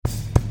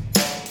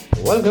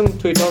Welcome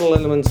to Eternal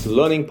Elements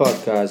Learning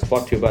Podcast,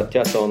 brought to you by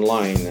Atyasa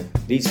Online.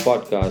 These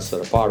podcasts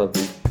are a part of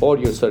the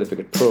audio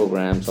certificate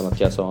programs on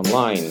Atyasa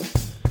Online.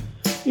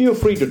 You're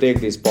free to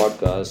take these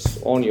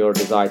podcasts on your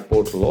desired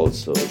portal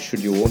also, should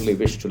you only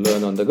wish to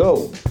learn on the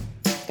go.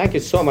 Thank you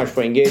so much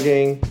for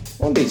engaging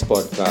on these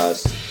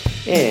podcasts,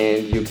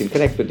 and you can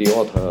connect with the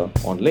author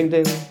on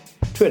LinkedIn,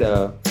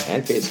 Twitter,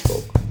 and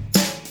Facebook.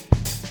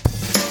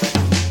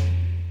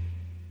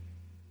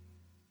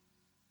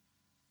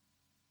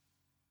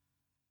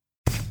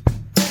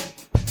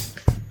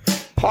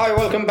 Hi,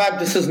 welcome back.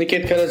 This is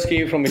Niket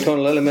Kalaski from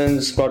Eternal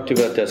Elements, brought to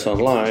you by Atyasa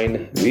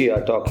Online. We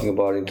are talking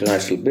about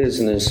international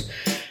business,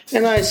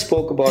 and I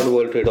spoke about the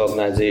World Trade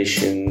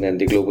Organization and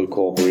the global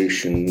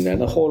cooperation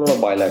and a whole lot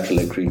of bilateral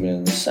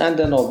agreements, and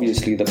then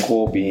obviously the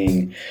core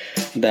being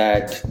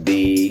that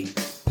the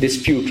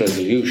dispute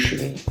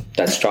resolution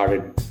that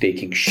started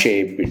taking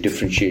shape with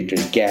differentiated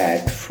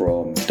GATT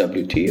from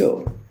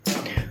WTO.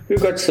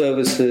 We've got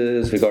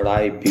services, we've got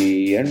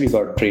IP, and we've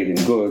got trade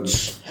in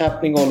goods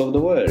happening all over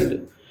the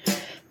world.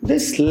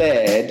 This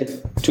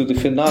led to the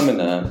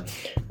phenomena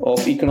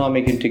of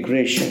economic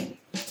integration.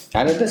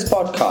 And in this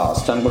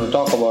podcast, I'm going to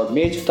talk about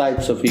major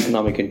types of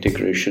economic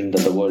integration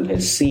that the world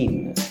has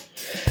seen.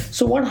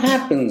 So what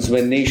happens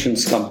when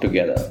nations come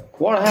together?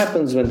 What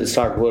happens when they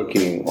start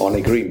working on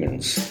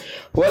agreements?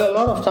 Well, a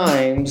lot of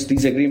times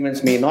these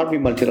agreements may not be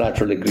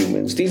multilateral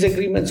agreements. These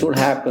agreements would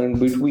happen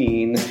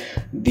between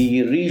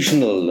the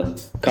regional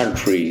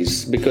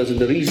countries, because in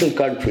the regional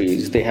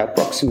countries they have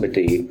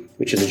proximity,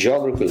 which is a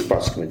geographical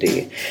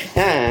proximity,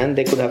 and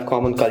they could have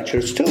common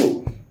cultures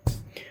too.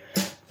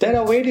 There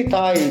are various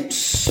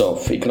types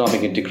of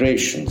economic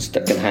integrations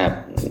that can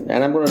happen,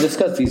 and I'm going to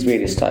discuss these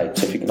various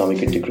types of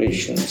economic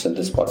integrations in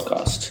this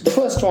podcast. The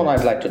first one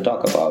I'd like to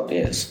talk about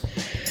is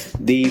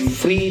the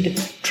free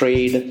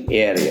trade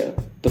area.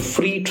 The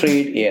free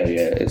trade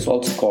area is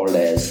also called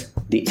as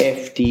the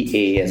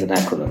FTA as an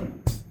acronym.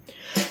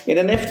 In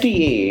an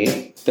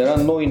FTA, there are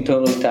no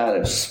internal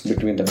tariffs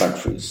between the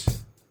countries.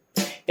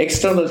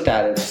 External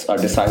tariffs are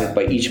decided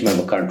by each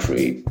member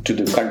country to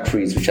the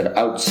countries which are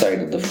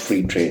outside of the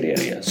free trade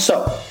area.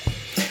 So,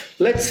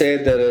 let's say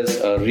there is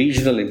a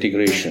regional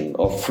integration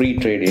of free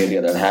trade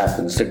area that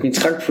happens. That means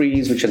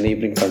countries which are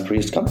neighboring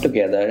countries come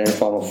together and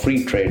form a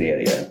free trade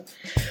area.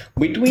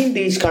 Between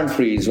these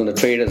countries, when the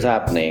trade is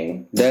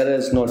happening, there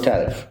is no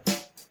tariff.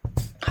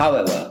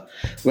 However,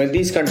 when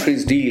these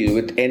countries deal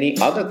with any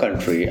other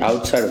country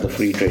outside of the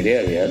free trade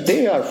area,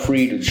 they are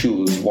free to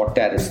choose what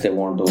tariffs they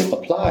want to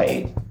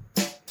apply.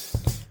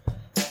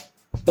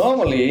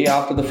 Normally,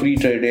 after the free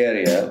trade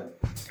area,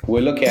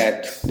 we look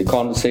at the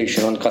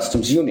conversation on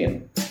customs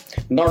union.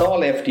 Not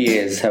all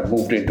FTAs have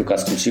moved into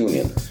customs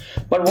union.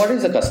 But what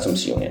is a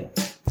customs union?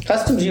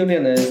 Customs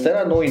union is there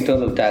are no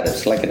internal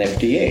tariffs like an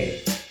FTA.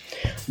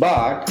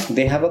 But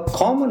they have a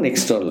common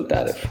external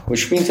tariff,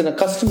 which means in a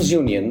customs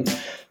union,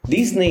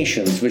 these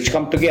nations which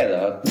come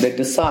together, they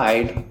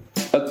decide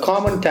a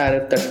common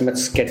tariff that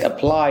must get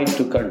applied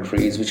to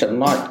countries which are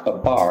not a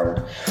part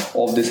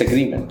of this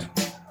agreement.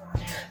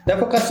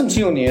 Therefore, customs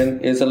union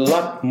is a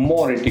lot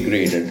more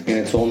integrated in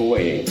its own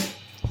way,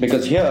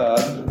 because here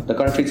the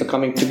countries are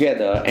coming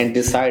together and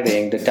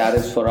deciding the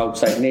tariffs for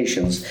outside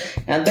nations,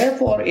 and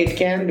therefore it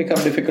can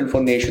become difficult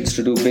for nations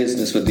to do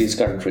business with these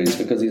countries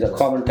because these are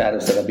common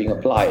tariffs that are being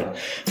applied.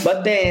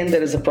 But then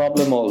there is a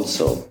problem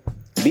also.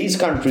 These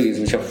countries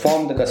which have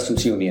formed the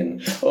customs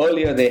union,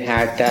 earlier they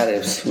had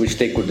tariffs which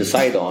they could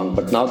decide on,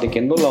 but now they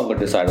can no longer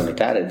decide on a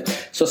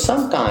tariff. So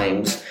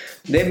sometimes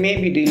they may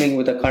be dealing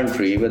with a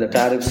country where the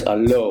tariffs are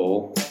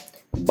low,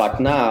 but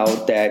now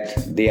that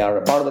they are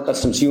a part of the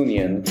customs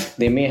union,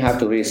 they may have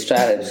to raise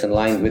tariffs in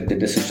line with the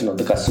decision of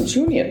the customs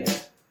union.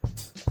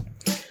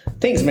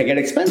 Things may get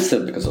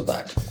expensive because of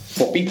that,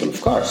 for people, of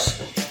course.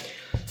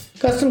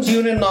 Customs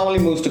union normally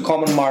moves to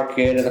common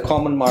market, and a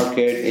common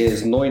market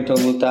is no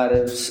internal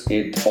tariffs.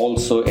 It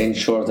also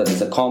ensures that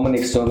there's a common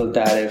external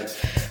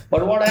tariff.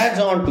 But what adds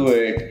on to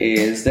it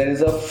is there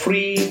is a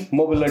free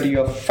mobility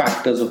of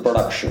factors of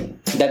production.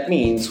 That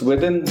means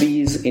within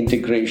these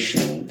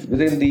integrations,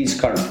 within these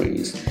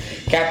countries,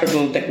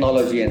 capital,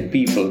 technology, and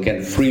people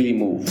can freely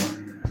move.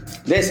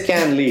 This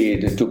can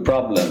lead to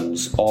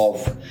problems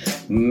of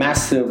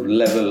massive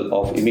level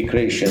of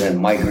immigration and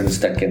migrants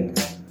that can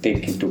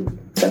take into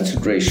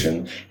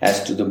consideration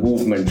as to the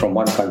movement from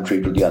one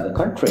country to the other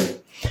country.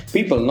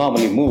 People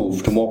normally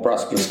move to more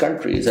prosperous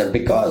countries, and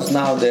because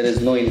now there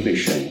is no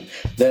inhibition,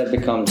 there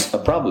becomes a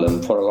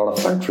problem for a lot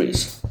of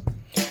countries.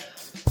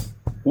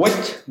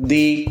 With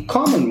the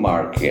common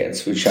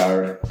markets, which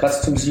are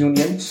customs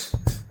unions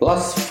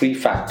plus free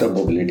factor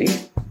mobility,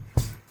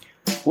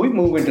 we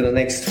move into the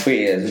next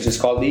phase, which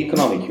is called the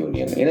economic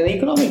union. In an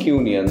economic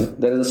union,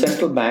 there is a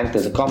central bank,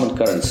 there's a common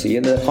currency,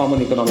 and there are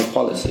common economic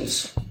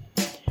policies.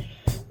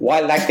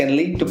 While that can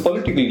lead to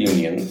political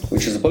union,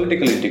 which is a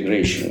political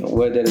integration,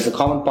 where there is a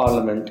common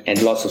parliament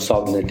and loss of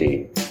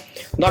sovereignty,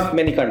 not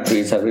many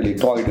countries have really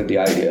toyed with the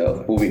idea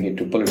of moving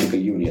into political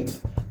union.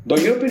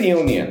 The European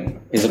Union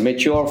is a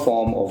mature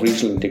form of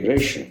regional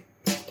integration.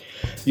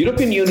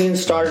 European Union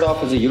started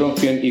off as a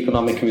European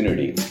Economic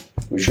Community,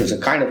 which was a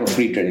kind of a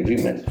free trade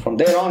agreement. From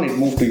there on, it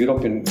moved to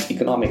European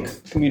Economic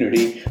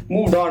Community,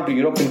 moved on to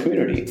European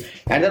Community.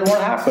 And then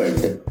what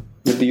happened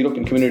with the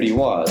European Community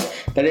was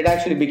that it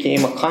actually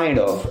became a kind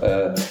of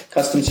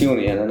customs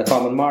union and a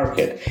common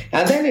market.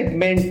 And then it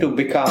meant to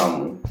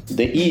become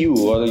the EU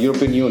or the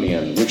European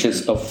Union, which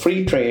is a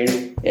free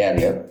trade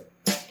area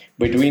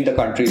between the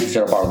countries which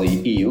are part of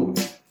the EU.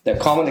 There are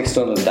common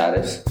external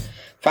tariffs,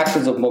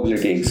 factors of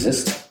mobility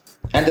exist,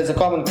 and there's a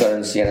common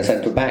currency and a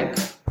central bank.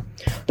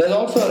 There's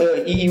also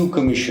an EU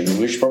Commission,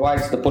 which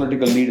provides the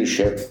political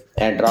leadership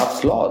and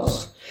drafts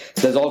laws.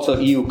 There's also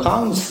EU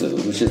Council,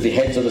 which is the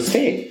heads of the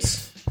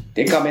states.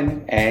 They come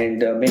in and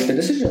make the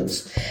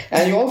decisions.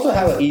 And you also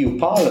have an EU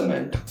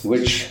Parliament,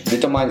 which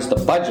determines the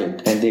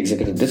budget and the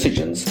executive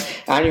decisions.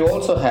 And you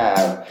also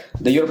have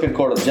the European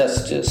Court of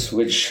Justice,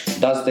 which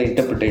does the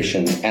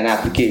interpretation and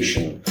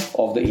application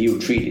of the EU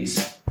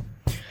treaties.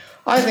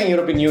 I think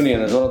European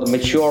Union is one of the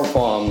mature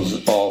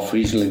forms of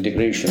regional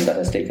integration that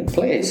has taken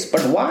place.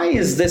 But why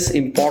is this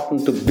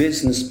important to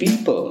business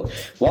people?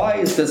 Why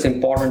is this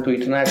important to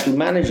international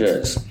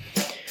managers?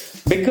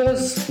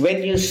 Because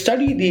when you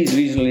study these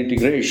regional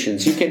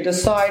integrations, you can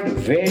decide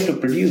where to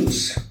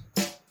produce.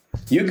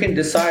 You can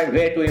decide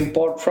where to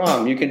import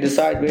from. You can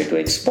decide where to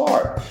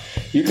export.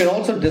 You can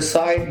also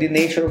decide the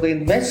nature of the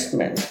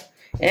investment.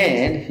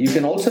 And you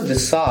can also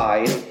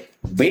decide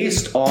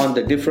based on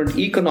the different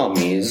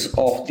economies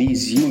of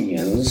these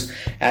unions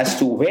as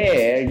to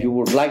where you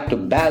would like to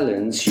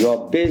balance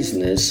your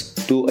business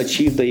to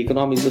achieve the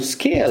economies of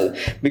scale.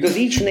 Because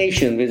each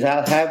nation will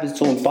have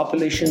its own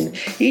population,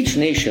 each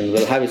nation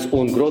will have its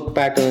own growth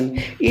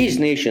pattern, each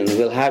nation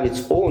will have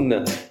its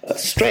own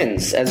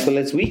strengths as well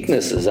as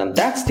weaknesses. And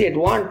that's the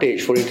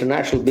advantage for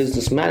international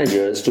business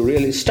managers to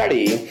really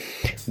study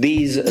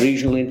these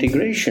regional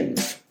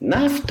integrations.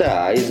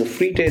 NAFTA is a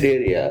free trade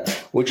area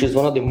which is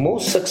one of the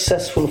most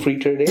successful free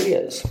trade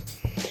areas.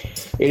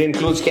 It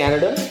includes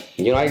Canada,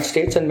 United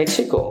States, and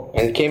Mexico,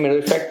 and it came into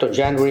effect on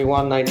January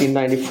 1,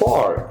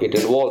 1994. It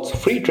involves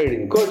free trade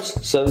in goods,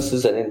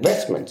 services, and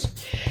investments.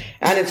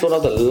 And it's one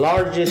of the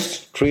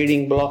largest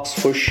trading blocs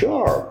for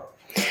sure.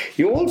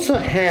 You also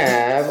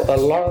have a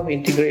lot of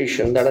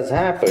integration that has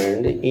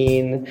happened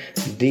in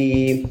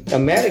the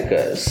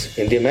Americas.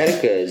 In the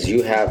Americas,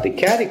 you have the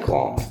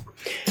CARICOM.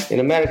 In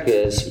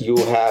Americas, you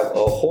have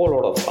a whole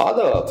lot of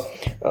other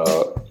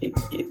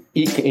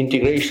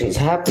integrations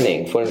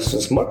happening. For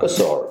instance,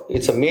 Mercosur.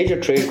 It's a major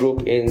trade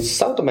group in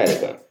South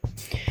America.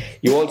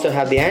 You also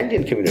have the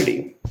Andean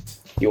Community.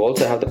 You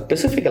also have the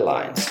Pacific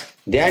Alliance.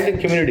 The Andean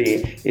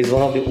Community is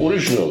one of the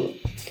original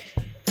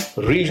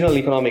regional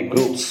economic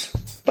groups,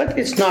 but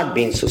it's not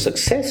been so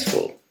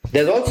successful.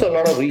 There's also a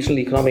lot of regional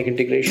economic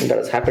integration that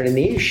has happened in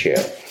Asia.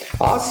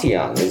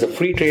 ASEAN is a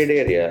free trade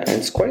area, and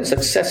it's quite a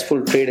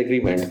successful trade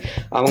agreement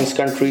amongst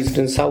countries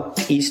in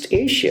Southeast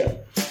Asia.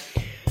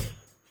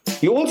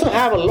 You also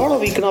have a lot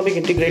of economic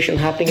integration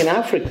happening in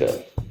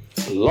Africa.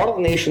 A lot of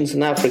nations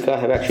in Africa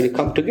have actually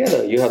come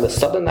together. You have the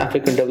Southern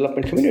African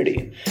Development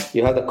Community.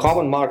 You have the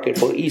Common Market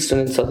for Eastern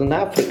and Southern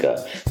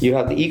Africa. You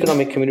have the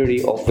Economic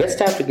Community of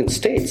West African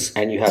States,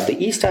 and you have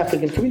the East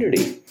African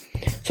Community.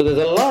 So there's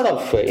a lot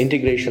of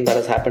integration that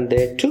has happened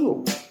there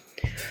too.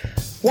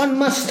 One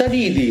must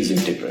study these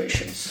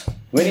integrations.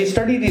 When you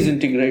study these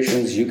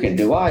integrations, you can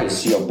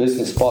devise your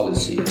business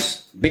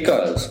policies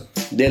because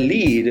they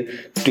lead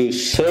to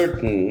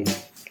certain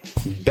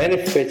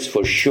benefits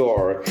for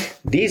sure.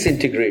 These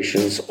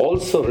integrations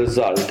also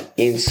result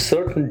in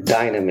certain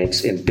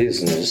dynamics in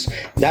business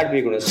that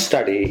we're going to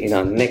study in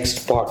our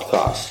next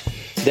podcast.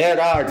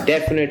 There are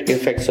definite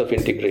effects of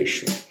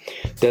integration.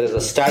 There is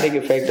a static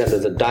effect and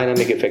there's a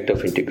dynamic effect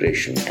of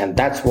integration. And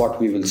that's what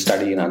we will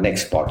study in our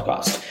next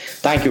podcast.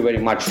 Thank you very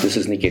much. This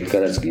is Niket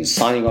Karajagi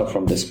signing off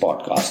from this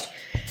podcast.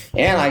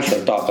 And I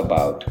shall talk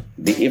about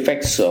the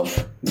effects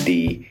of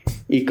the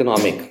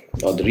economic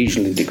or the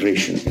regional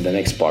integration in the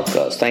next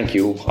podcast. Thank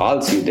you.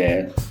 I'll see you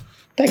there.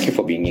 Thank you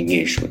for being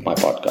engaged with my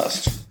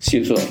podcast. See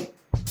you soon.